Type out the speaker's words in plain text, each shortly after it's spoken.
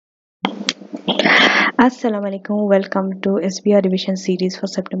Assalamu alaikum. Welcome to SBR revision series for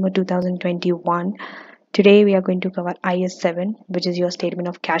September 2021. Today we are going to cover IAS 7, which is your statement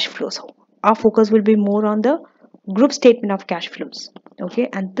of cash flows. Our focus will be more on the group statement of cash flows. Okay,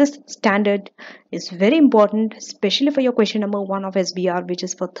 and this standard is very important, especially for your question number 1 of SBR, which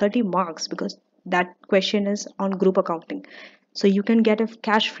is for 30 marks, because that question is on group accounting. So you can get a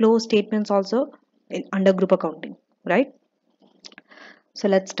cash flow statements also under group accounting, right? So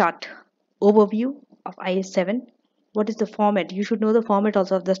let's start. Overview of IAS 7. What is the format? You should know the format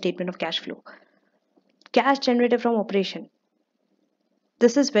also of the statement of cash flow. Cash generated from operation.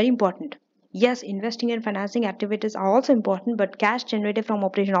 This is very important. Yes, investing and financing activities are also important, but cash generated from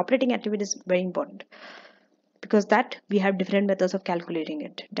operating activities is very important, because that we have different methods of calculating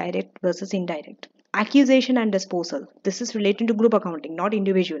it, direct versus indirect. Acquisition and disposal. This is related to group accounting, not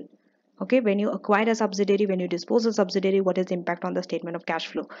individual. Okay, when you acquire a subsidiary, when you dispose a subsidiary, what is the impact on the statement of cash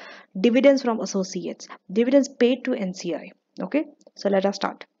flow? Dividends from associates, dividends paid to NCI. Okay, so let us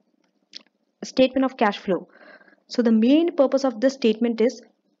start. Statement of cash flow. So the main purpose of this statement is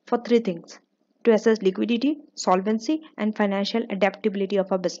for three things: to assess liquidity, solvency, and financial adaptability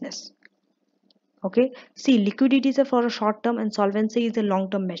of a business. Okay, see, liquidity is for a short term and solvency is a long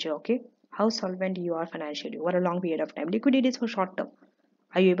term measure. Okay, how solvent you are financially over a long period of time. Liquidity is for short term.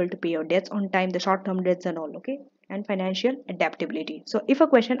 Are you able to pay your debts on time, the short term debts and all? Okay, and financial adaptability. So if a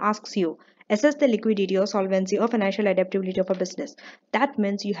question asks you assess the liquidity or solvency or financial adaptability of a business, that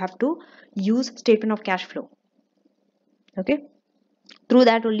means you have to use statement of cash flow. Okay, through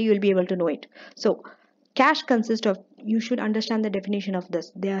that only you will be able to know it. So cash consists of, you should understand the definition of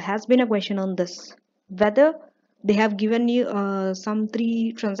this. There has been a question on this, whether they have given you some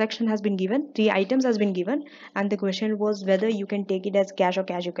three transaction has been given, three items has been given, and the question was whether you can take it as cash or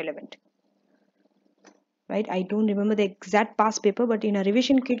cash equivalent, right? I don't remember the exact past paper, but in a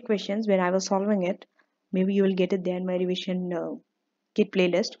revision kit questions when I was solving it, maybe you will get it there in my revision kit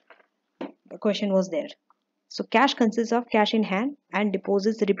playlist. The question was there. So cash consists of cash in hand and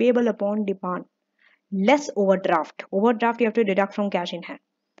deposits repayable upon demand, less overdraft. Overdraft you have to deduct from cash in hand.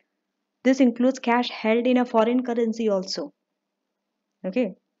 This includes cash held in a foreign currency also.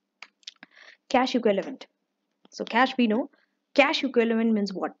 Okay, cash equivalent. So cash, we know cash equivalent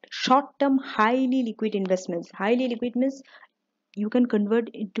means what? Short term highly liquid investments. Highly liquid means you can convert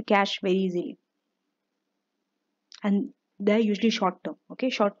into cash very easily, and they're usually short term.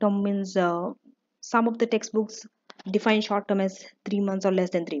 Okay, short term means some of the textbooks define short term as 3 months or less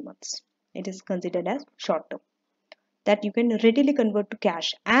than 3 months. It is considered as short term, that you can readily convert to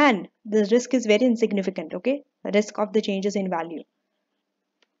cash, and the risk is very insignificant. Okay, the risk of the changes in value.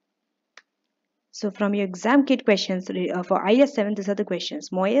 So from your exam kit questions for IAS 7, these are the questions: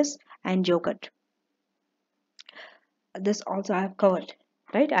 Moyes and Jokert. This also I have covered,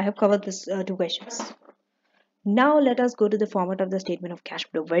 right? I have covered this two questions. Now let us go to the format of the statement of cash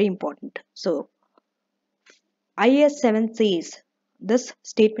flow. Very important. So IAS 7 says this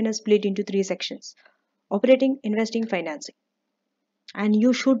statement is split into three sections: operating, investing, financing. And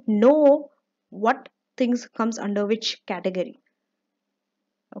you should know what things comes under which category.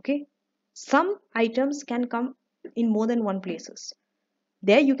 Okay, some items can come in more than one places.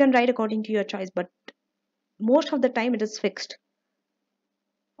 There you can write according to your choice, but most of the time it is fixed.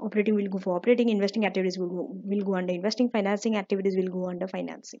 Operating will go for operating, investing activities will go under investing, financing activities will go under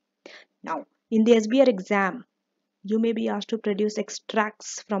financing. Now in the SBR exam, you may be asked to produce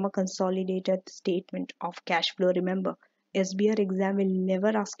extracts from a consolidated statement of cash flow. Remember, SBR exam will never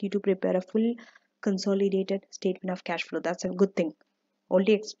ask you to prepare a full consolidated statement of cash flow. That's a good thing.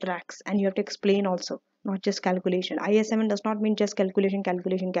 Only extracts, and you have to explain also, not just calculation. IAS 7 does not mean just calculation.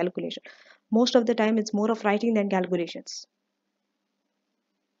 Most of the time it's more of writing than calculations,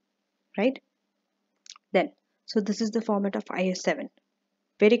 right? Then, so this is the format of IAS 7.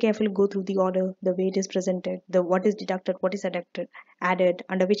 Very carefully go through the order, the way it is presented, the what is deducted, what is added,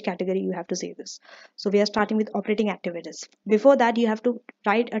 under which category you have to say this. So we are starting with operating activities. Before that, you have to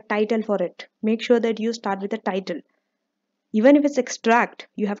write a title for it. Make sure that you start with a title. Even if it's extract,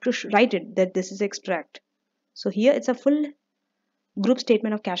 you have to write it that this is extract. So here it's a full group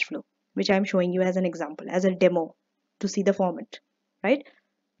statement of cash flow, which I am showing you as an example, as a demo to see the format, right?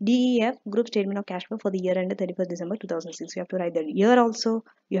 DEF, group statement of cash flow for the year ended 31st December 2006. You have to write the year also.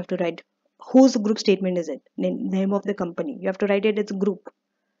 You have to write whose group statement is it, name of the company. You have to write it as a group.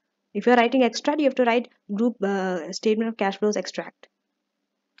 If you're writing extract, you have to write group statement of cash flows extract.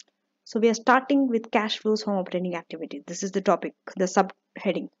 So we are starting with cash flows from operating activity. This is the topic, the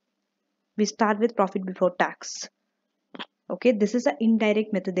subheading. We start with profit before tax. Okay, this is an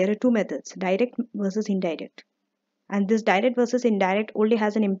indirect method. There are two methods, direct versus indirect. And this direct versus indirect only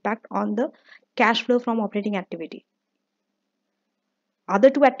has an impact on the cash flow from operating activity. Other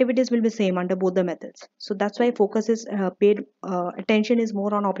two activities will be same under both the methods. So that's why focus is paid attention is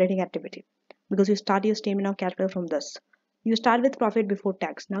more on operating activity, because you start your statement of cash flow from this. You start with profit before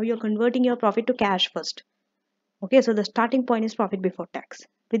tax. Now you're converting your profit to cash first. Okay, so the starting point is profit before tax.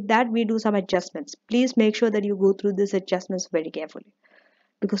 With that, we do some adjustments. Please make sure that you go through these adjustments very carefully,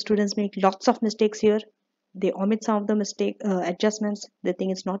 because students make lots of mistakes here. They omit some of the adjustments. They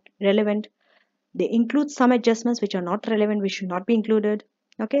think it's not relevant. They include some adjustments which are not relevant, which should not be included.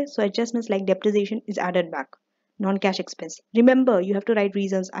 Okay, so adjustments like depreciation is added back, non-cash expense. Remember, you have to write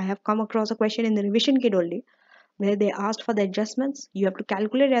reasons. I have come across a question in the revision kit only where they asked for the adjustments. You have to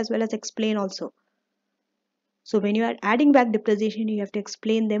calculate as well as explain also. So when you are adding back depreciation, you have to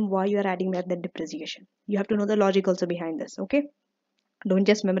explain them why you are adding back the depreciation. You have to know the logic also behind this. Okay, don't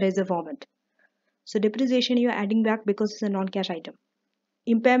just memorize the format. So depreciation you are adding back because it's a non-cash item.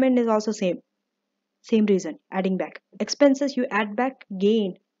 Impairment is also same reason, adding back. Expenses you add back,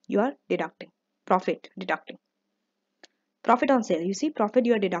 gain you are deducting, profit deducting. Profit on sale, you see, profit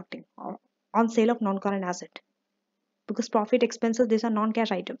you are deducting on sale of non-current asset, because profit, expenses, these are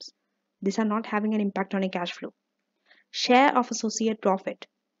non-cash items. These are not having an impact on a cash flow. Share of associate profit,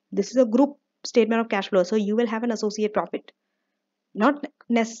 this is a group statement of cash flow, so you will have an associate profit. Not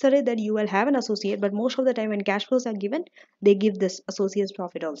necessary that you will have an associate, but most of the time when cash flows are given, they give this associate's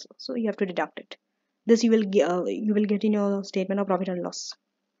profit also, so you have to deduct it. This you will get in your statement of profit and loss.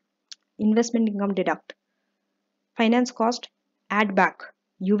 Investment income, deduct. Finance cost, add back.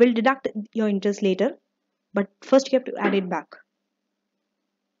 You will deduct your interest later, but first you have to add it back.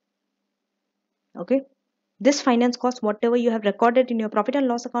 Okay, this finance cost, whatever you have recorded in your profit and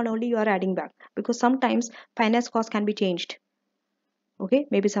loss account, only you are adding back, because sometimes finance cost can be changed. Okay,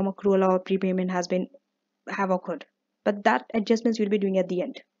 maybe some accrual or prepayment have occurred, but that adjustments you will be doing at the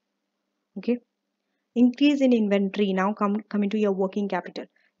end. Okay, increase in inventory. Now come into your working capital,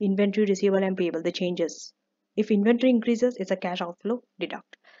 inventory, receivable and payable, the changes. If inventory increases, it's a cash outflow,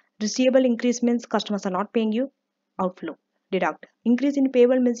 deduct. Receivable increase means customers are not paying you, outflow, deduct. Increase in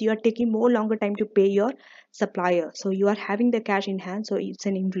payable means you are taking more longer time to pay your supplier, so you are having the cash in hand, so it's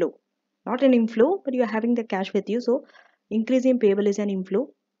an inflow. Not an inflow, but you are having the cash with you, so increase in payable is an inflow,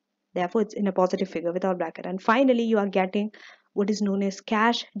 therefore it's in a positive figure without bracket. And finally you are getting what is known as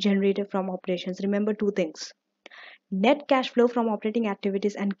cash generated from operations. Remember two things: net cash flow from operating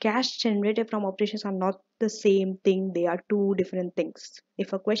activities and cash generated from operations are not the same thing. They are two different things.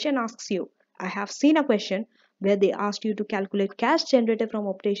 If a question asks you, I have seen a question where they asked you to calculate cash generated from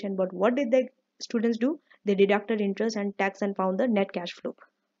operation, but what did the students do? They deducted interest and tax and found the net cash flow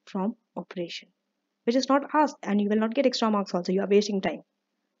from operation, which is not asked, and you will not get extra marks also. You are wasting time.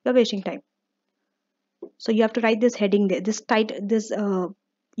 You are wasting time. So you have to write this heading there, this title,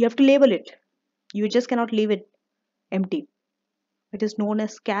 you have to label it. You just cannot leave it empty. It is known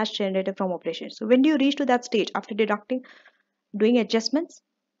as cash generated from operations. So when do you reach to that stage? After deducting, doing adjustments,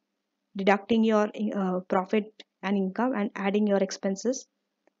 deducting your profit and income and adding your expenses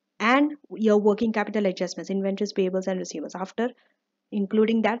and your working capital adjustments, inventories, payables and receivables. After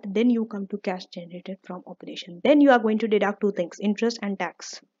including that, then you come to cash generated from operation. Then you are going to deduct two things: interest and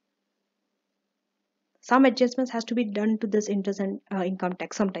tax. Some adjustments has to be done to this interest and income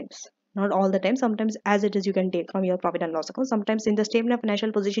tax sometimes. Not all the time. Sometimes as it is you can take from your profit and loss account. Sometimes in the statement of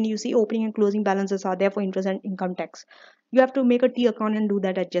financial position you see opening and closing balances are there for interest and income tax. You have to make a T account and do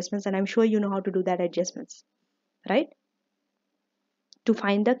that adjustments, and I'm sure you know how to do that adjustments, right? To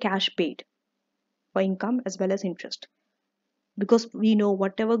find the cash paid for income as well as interest. Because we know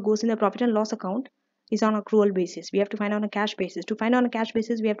whatever goes in the profit and loss account is on accrual basis. We have to find on a cash basis. To find on a cash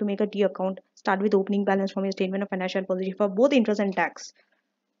basis, we have to make a T account. Start with opening balance from your statement of financial position for both interest and tax,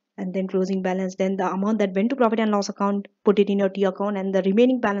 and then closing balance. Then the amount that went to profit and loss account, put it in your T account, and the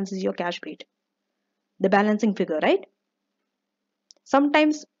remaining balance is your cash paid. The balancing figure, right?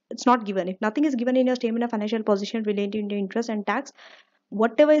 Sometimes it's not given. If nothing is given in your statement of financial position relating to interest and tax,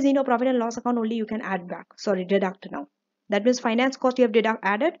 whatever is in your profit and loss account only you can add back. Sorry, deduct now. That means finance cost you have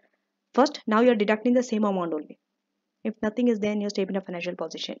added first. Now you're deducting the same amount only. If nothing is there in your statement of financial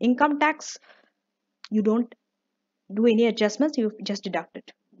position. Income tax, you don't do any adjustments, you just deduct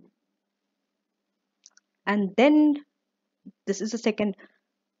it. And then this is the second,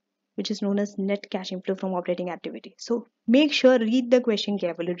 which is known as net cash inflow from operating activity. So make sure read the question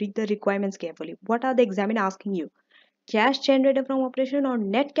carefully, read the requirements carefully. What are the examiner asking you? Cash generated from operation or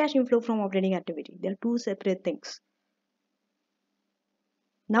net cash inflow from operating activity? They are two separate things.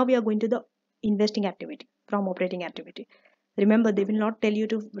 Now we are going to the investing activity from operating activity. Remember, they will not tell you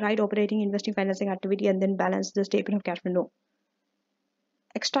to write operating, investing, financing activity and then balance the statement of cash flow. No.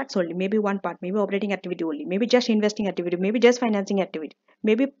 Extracts only, maybe one part, maybe operating activity only, maybe just investing activity, maybe just financing activity,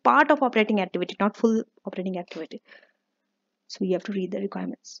 maybe part of operating activity, not full operating activity. So you have to read the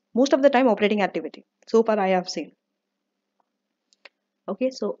requirements. Most of the time operating activity, so far I have seen.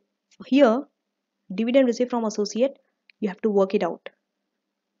 Okay, so here dividend received from associate, you have to work it out.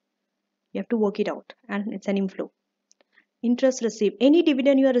 You have to work it out, and it's an inflow. Interest received, any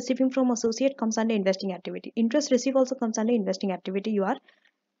dividend you are receiving from associate comes under investing activity. Interest received also comes under investing activity. You are,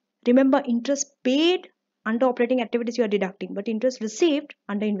 remember, interest paid under operating activities you are deducting, but interest received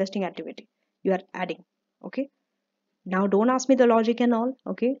under investing activity you are adding. Okay, now don't ask me the logic and all.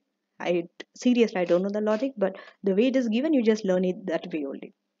 Okay, I seriously, I don't know the logic, but the way it is given, you just learn it that way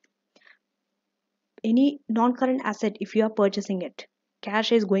only. Any non-current asset, if you are purchasing it,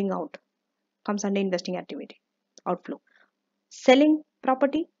 cash is going out, comes under investing activity, outflow. Selling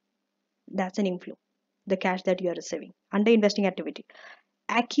property, that's an inflow, the cash that you are receiving under investing activity.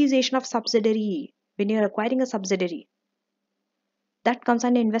 Acquisition of subsidiary, when you are acquiring a subsidiary, that comes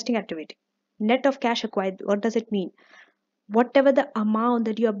under investing activity. Net of cash acquired, what does it mean? Whatever the amount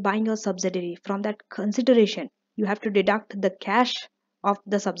that you are buying a subsidiary, from that consideration you have to deduct the cash of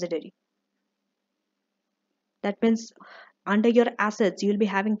the subsidiary. That means under your assets you will be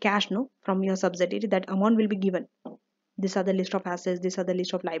having cash, no, from your subsidiary. That amount will be given. These are the list of assets, these are the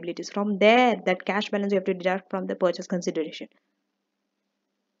list of liabilities. From there, that cash balance you have to deduct from the purchase consideration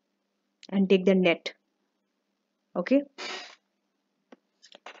and take the net. Okay,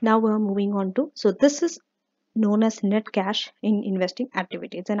 now we are moving on to, so this is known as net cash in investing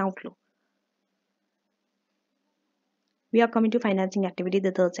activity. It's an outflow. We are coming to financing activity,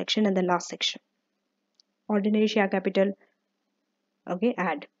 the third section and the last section. Ordinary share capital, okay,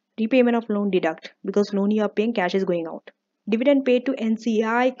 add. Repayment of loan, deduct, because loan you are paying, cash is going out. Dividend paid to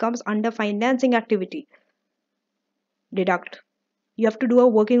NCI comes under financing activity, deduct. You have to do a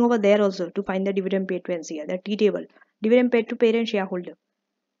working over there also to find the dividend paid to NCI, the T table. Dividend paid to parent shareholder,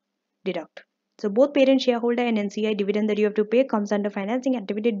 deduct. So both parent shareholder and NCI dividend that you have to pay comes under financing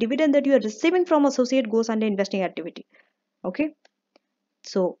activity. Dividend that you are receiving from associate goes under investing activity. Okay,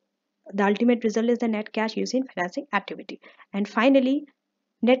 so the ultimate result is the net cash used in financing activity. And finally,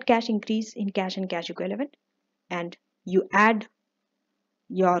 net cash increase in cash and cash equivalent, and you add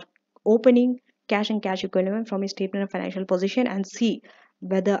your opening cash and cash equivalent from your statement of financial position and see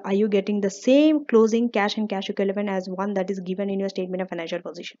whether are you getting the same closing cash and cash equivalent as one that is given in your statement of financial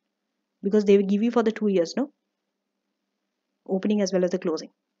position, because they will give you for the 2 years, no, opening as well as the closing.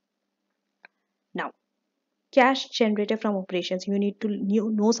 Now, cash generated from operations, you need to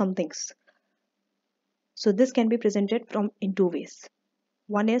know some things. So this can be presented from in two ways.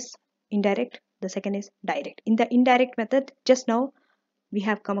 One is indirect, the second is direct. In the indirect method, just now we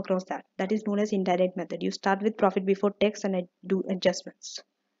have come across that is known as indirect method. You start with profit before tax and do adjustments.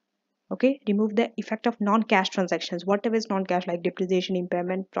 Okay, remove the effect of non-cash transactions. Whatever is non-cash, like depreciation,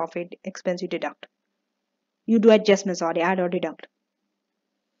 impairment, profit, expense, you deduct. You do adjustments or add or deduct.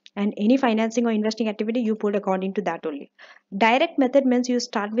 And any financing or investing activity you put according to that only. Direct method means you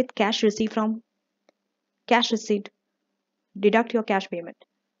start with cash receipt, from cash receipt, deduct your cash payment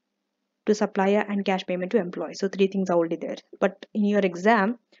to supplier and cash payment to employee. So 3 things are already there. But in your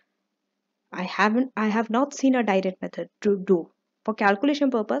exam, I have not seen a direct method to do. For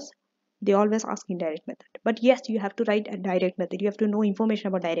calculation purpose, they always ask indirect method. But yes, you have to write a direct method. You have to know information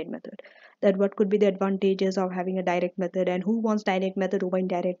about direct method. That what could be the advantages of having a direct method and who wants direct method over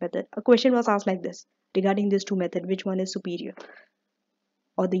indirect method. A question was asked like this regarding these two methods, which one is superior,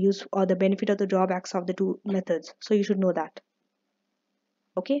 or the use or the benefit or the drawbacks of the two methods. So you should know that.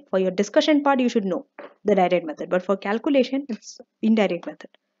 Okay, for your discussion part, you should know the direct method, but for calculation, it's indirect method.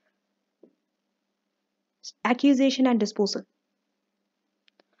 Acquisition and disposal.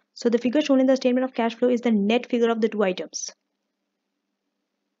 So the figure shown in the statement of cash flow is the net figure of the two items.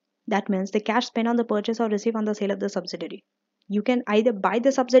 That means the cash spent on the purchase or receipt on the sale of the subsidiary. You can either buy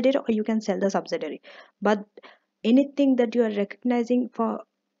the subsidiary or you can sell the subsidiary. But anything that you are recognizing for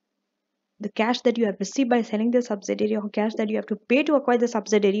the cash that you have received by selling the subsidiary, or cash that you have to pay to acquire the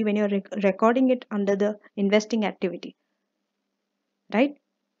subsidiary, when you are recording it under the investing activity, right?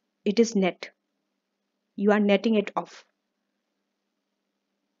 It is net. You are netting it off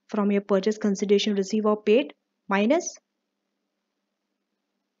from your purchase consideration received or paid minus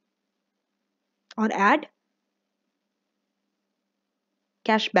or add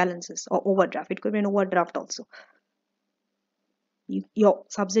cash balances or overdraft. It could be an overdraft also. Your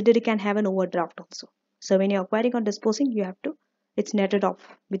subsidiary can have an overdraft also. So when you're acquiring or disposing, you have to, it's netted off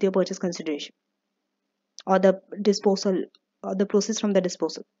with your purchase consideration or the disposal the process from the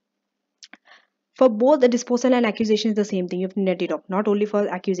disposal. For both the disposal and acquisition is the same thing. You have to net it off, not only for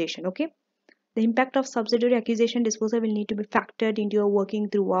acquisition. Okay. The impact of subsidiary acquisition disposal will need to be factored into your working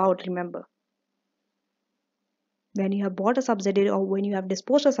throughout. Remember, when you have bought a subsidiary or when you have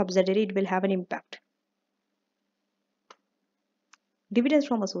disposed a subsidiary, it will have an impact. Dividends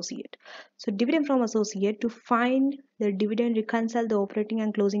from associate. So dividend from associate, to find the dividend, reconcile the operating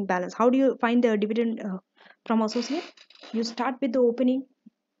and closing balance. How do you find the dividend from associate? You start with the opening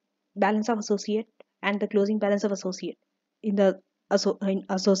balance of associate and the closing balance of associate in the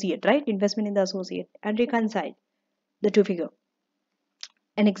associate, right? Investment in the associate, and reconcile the two figure.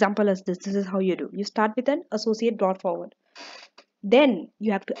 An example is this. This is how you do. You start with an associate brought forward. Then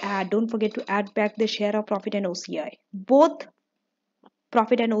you have to add, don't forget to add back the share of profit and OCI. Both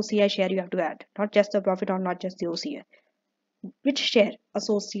profit and OCI share you have to add, not just the profit or not just the OCI. Which share?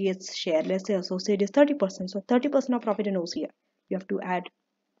 Associates share. Let's say associate is 30%. So 30% of profit and OCI you have to add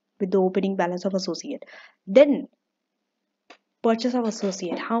with the opening balance of associate. Then purchase of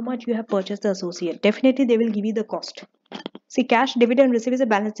associate. How much you have purchased the associate? Definitely they will give you the cost. See, cash dividend received is a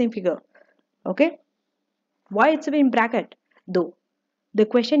balancing figure. Okay. Why it's in bracket though? The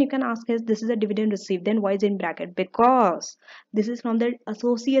question you can ask is, this is a dividend received, then why is it in bracket? Because this is from the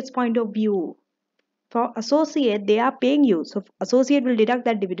associate's point of view. For associate, they are paying you. So associate will deduct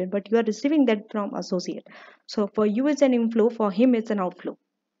that dividend, but you are receiving that from associate. So for you it's an inflow, for him it's an outflow.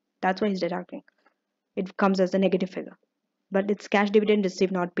 That's why he's deducting. It comes as a negative figure. But it's cash dividend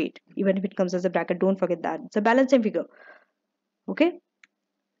received, not paid. Even if it comes as a bracket, don't forget that. It's a balancing figure. Okay?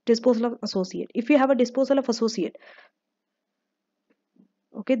 Disposal of associate. If you have a disposal of associate,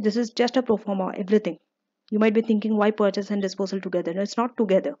 okay, this is just a pro forma, everything. You might be thinking, why purchase and disposal together? No, it's not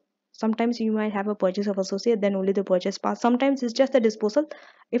together. Sometimes you might have a purchase of associate, then only the purchase pass. Sometimes it's just a disposal.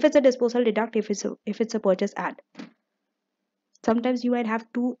 If it's a disposal, deduct. If it's a purchase, add. Sometimes you might have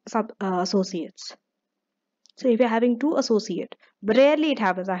two associates. So if you're having two associate, but rarely it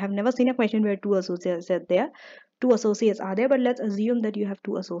happens. I have never seen a question where two associates are there. Two associates are there, but let's assume that you have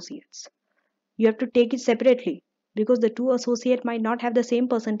two associates. You have to take it separately because the two associate might not have the same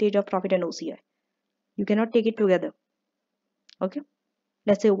percentage of profit and OCI. You cannot take it together. Okay.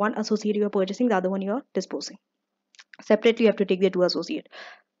 Let's say one associate you are purchasing, the other one you are disposing. Separately, you have to take the two associate.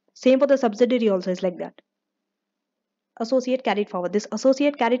 Same for the subsidiary also is like that. Associate carried forward. This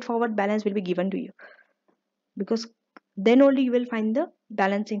associate carried forward balance will be given to you, because then only you will find the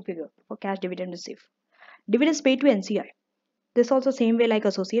balancing figure for cash dividend received. Dividends paid to NCI. This also same way like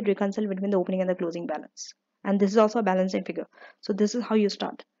associate, reconcile between the opening and the closing balance. And this is also a balancing figure. So this is how you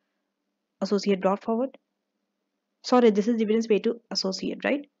start. Associate brought forward. Sorry, this is dividends paid to associate,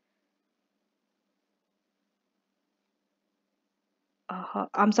 right?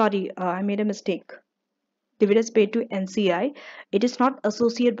 I'm sorry, I made a mistake. Dividends paid to NCI. It is not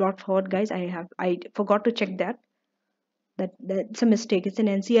associate brought forward, guys. I forgot to check that. That's a mistake. It's an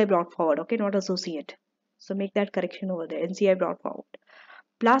NCI brought forward, okay, not associate. So make that correction over there. NCI brought forward.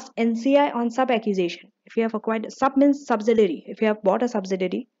 Plus NCI on sub acquisition. If you have acquired, sub means subsidiary. If you have bought a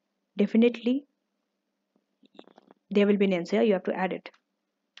subsidiary, definitely there will be an NCI. You have to add it.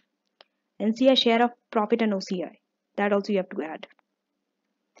 NCI share of profit and OCI. That also you have to add.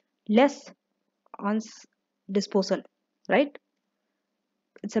 Less on disposal, right?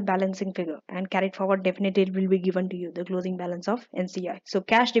 It's a balancing figure, and carried forward definitely it will be given to you the closing balance of NCI. So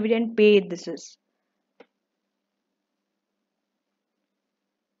cash dividend paid, this is.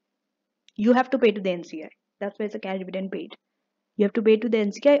 You have to pay to the NCI. That's why it's a cash dividend paid. You have to pay to the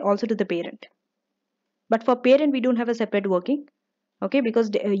NCI, also to the parent. But for parent, we don't have a separate working, okay, because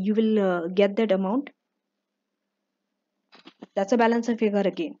you will get that amount. That's a balancing figure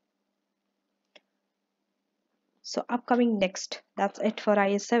again. So upcoming next, that's it for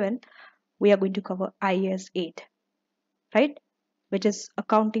IAS 7. We are going to cover IAS 8, right? Which is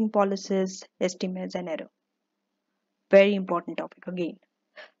accounting policies, estimates and error. Very important topic again.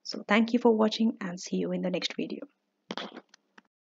 So thank you for watching and see you in the next video.